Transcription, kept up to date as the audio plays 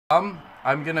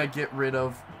I'm gonna get rid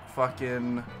of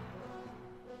fucking...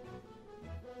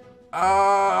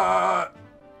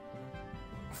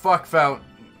 Fuck Fountain.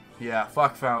 Yeah,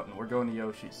 fuck Fountain. We're going to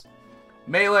Yoshi's.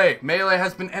 Melee! Melee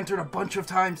has been entered a bunch of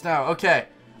times now. Okay.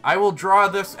 I will draw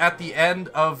this at the end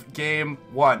of game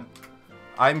 1.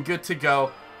 I'm good to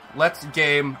go. Let's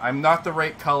game. I'm not the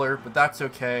right color, but that's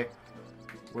okay.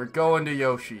 We're going to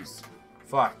Yoshi's.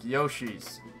 Fuck,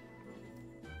 Yoshi's.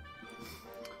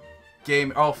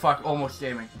 Game. Oh, fuck. Almost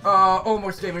gaming.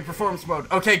 Almost gaming. Performance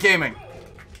mode. Okay, gaming.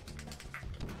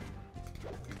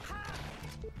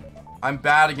 I'm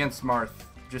bad against Marth,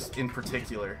 just in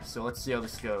particular. So let's see how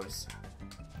this goes.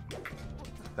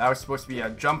 That was supposed to be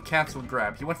a jump cancel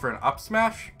grab. He went for an up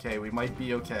smash? Okay, we might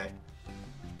be okay.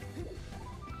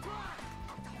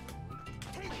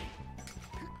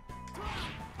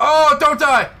 Oh, don't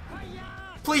die!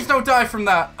 Please don't die from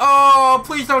that. Oh,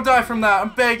 please don't die from that.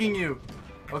 I'm begging you.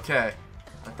 Okay.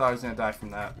 I thought I was gonna die from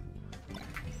that.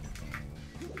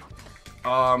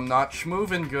 I'm not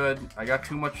schmoovin' good. I got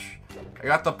too much... I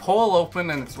got the poll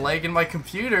open and it's lagging my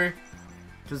computer.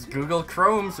 Because Google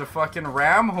Chrome's a fucking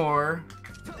RAM whore.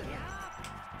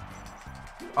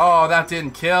 Oh, that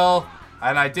didn't kill.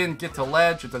 And I didn't get to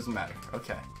ledge. It doesn't matter.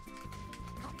 Okay.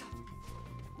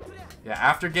 Yeah,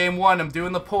 after game 1, I'm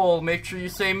doing the poll. Make sure you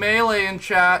say Melee in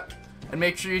chat. And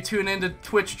make sure you tune into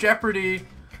Twitch Jeopardy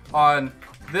on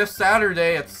this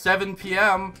Saturday at 7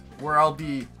 p.m. where I'll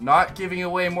be not giving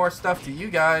away more stuff to you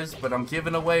guys, but I'm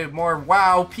giving away more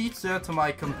WoW pizza to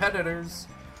my competitors.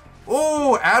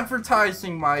 Oh,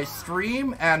 advertising my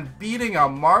stream and beating a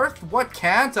Marth? What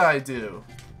can't I do?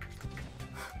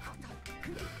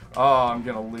 Oh, I'm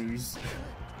gonna lose.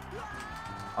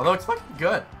 Although it's fucking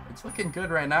good. It's looking good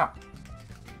right now.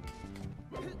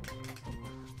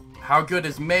 How good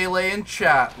is Melee in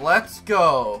chat? Let's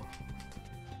go.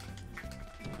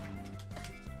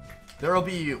 There will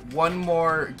be one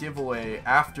more giveaway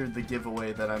after the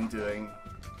giveaway that I'm doing.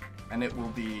 And it will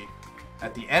be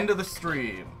at the end of the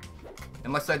stream.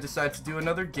 Unless I decide to do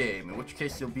another game, in which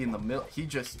case you'll be in the middle.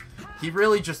 He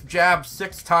really just jabbed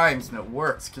 6 times and it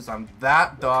works because I'm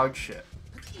that dog shit.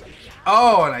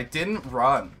 Oh, and I didn't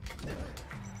run.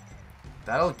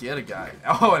 That'll get a guy.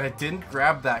 Oh, and I didn't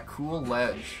grab that cool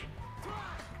ledge.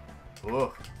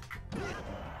 Ugh.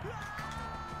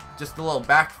 Just a little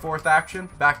back forth action.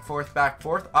 Back forth,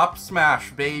 up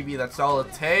smash, baby. That's all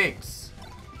it takes.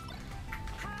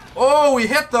 Oh, we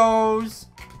hit those.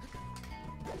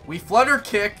 We flutter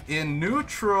kick in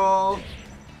neutral.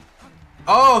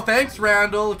 Oh, thanks,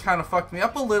 Randall. It kind of fucked me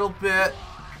up a little bit.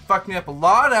 Fucked me up a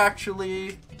lot,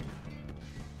 actually.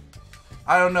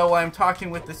 I don't know why I'm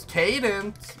talking with this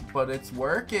cadence, but it's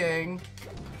working.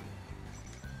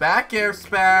 Back air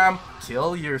spam.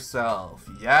 Kill yourself.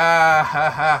 Yeah, ha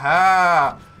ha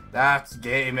ha. That's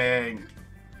gaming.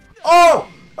 Oh!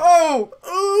 Oh!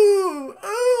 Ooh!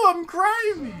 Ooh! I'm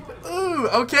grimy! Ooh!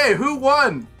 Okay, who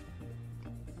won?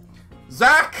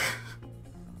 Zach!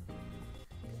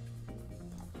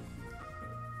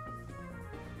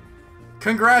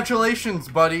 Congratulations,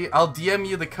 buddy. I'll DM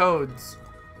you the codes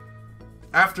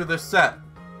after this set.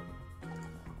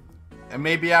 And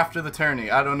maybe after the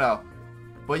tourney. I don't know.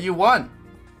 But you won.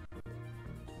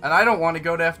 And I don't want to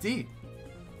go to FD.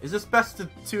 Is this best of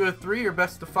 2 or 3 or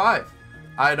best of 5?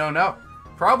 I don't know.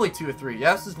 Probably 2 or 3.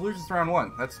 Yeah, this is losers round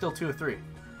 1. That's still 2 or 3.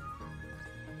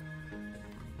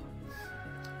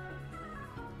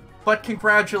 But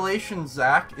congratulations,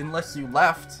 Zach. Unless you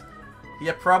left.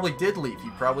 He probably did leave. He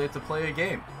probably had to play a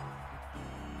game.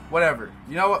 Whatever.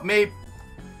 You know what?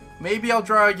 Maybe I'll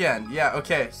draw again. Yeah,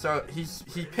 okay. So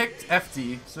he picked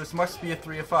FD. So this must be a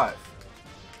 3 of 5.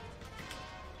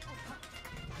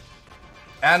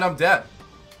 And I'm dead.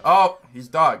 Oh, he's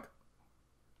dog.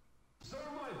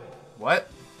 What?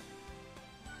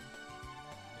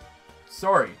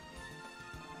 Sorry.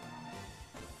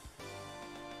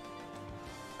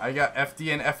 I got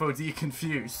FD and FOD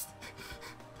confused.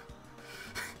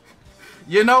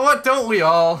 You know what? Don't we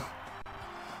all?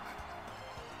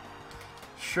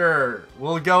 Sure.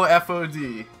 We'll go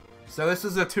FOD. So this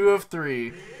is a 2 of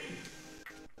 3.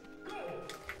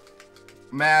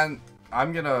 Man,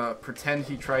 I'm gonna pretend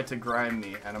he tried to grind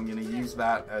me, and I'm gonna use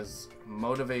that as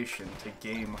motivation to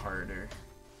game harder.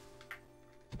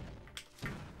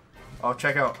 Oh,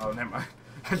 check out. Oh, never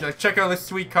mind. Check out this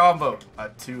sweet combo. A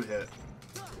 2-hit.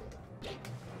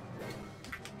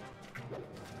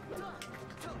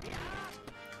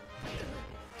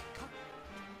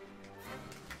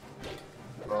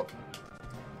 Oh.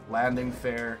 Landing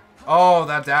fair. Oh,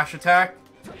 that dash attack?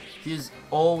 He's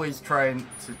always trying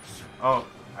to... Oh,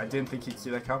 I didn't think he'd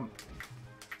see that coming.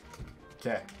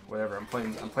 Okay, Whatever, I'm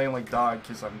playing like dog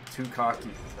because I'm too cocky.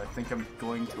 I think I'm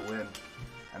going to win.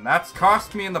 And that's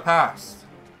cost me in the past.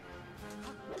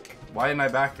 Why didn't I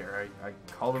back air? I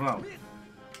called him out.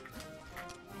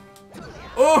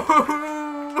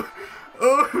 Oh!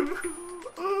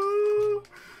 Oh!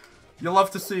 You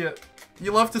love to see it.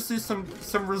 You love to see some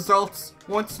results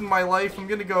once in my life. I'm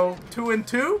gonna go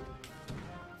 2-2.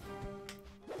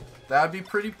 That'd be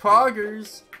pretty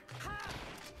poggers.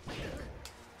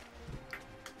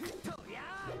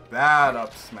 Bad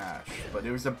up smash, but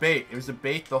it was a bait. It was a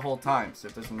bait the whole time, so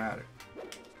it doesn't matter.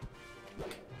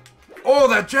 Oh,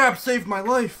 that jab saved my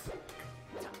life.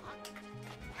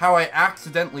 How I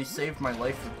accidentally saved my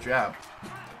life with jab.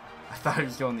 I thought he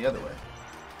was going the other way.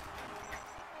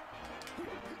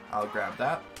 I'll grab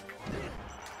that.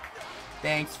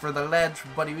 Thanks for the ledge,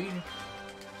 buddy.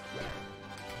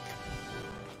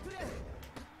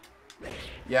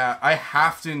 Yeah, I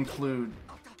have to include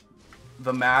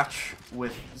the match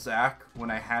with Zach when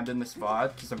I hand in this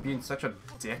VOD because I'm being such a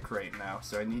dick right now.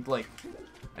 So I need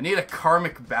a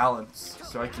karmic balance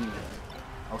so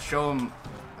I'll show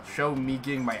me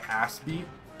getting my ass beat.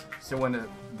 So when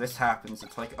this happens,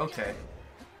 it's like, okay,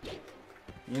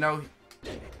 you know,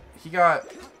 he got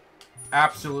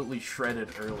absolutely shredded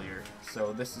earlier,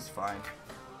 so this is fine.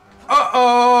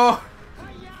 Uh-oh!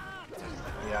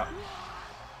 Yeah.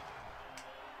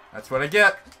 That's what I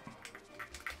get.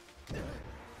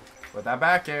 With that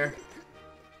back air.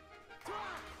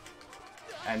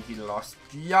 And he lost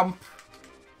jump.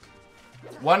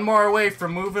 One more away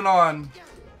from moving on.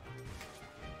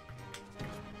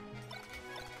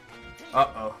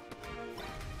 Uh-oh.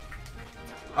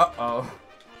 Uh-oh.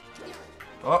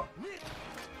 Oh.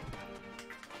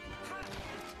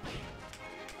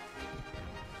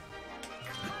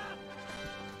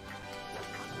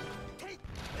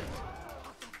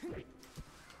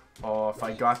 Oh, if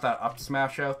I got that up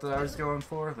smash out that I was going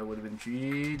for, that would have been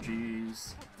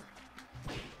GG's.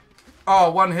 Oh,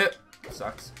 one hit.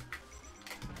 Sucks.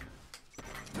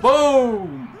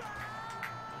 Boom!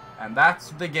 And that's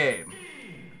the game.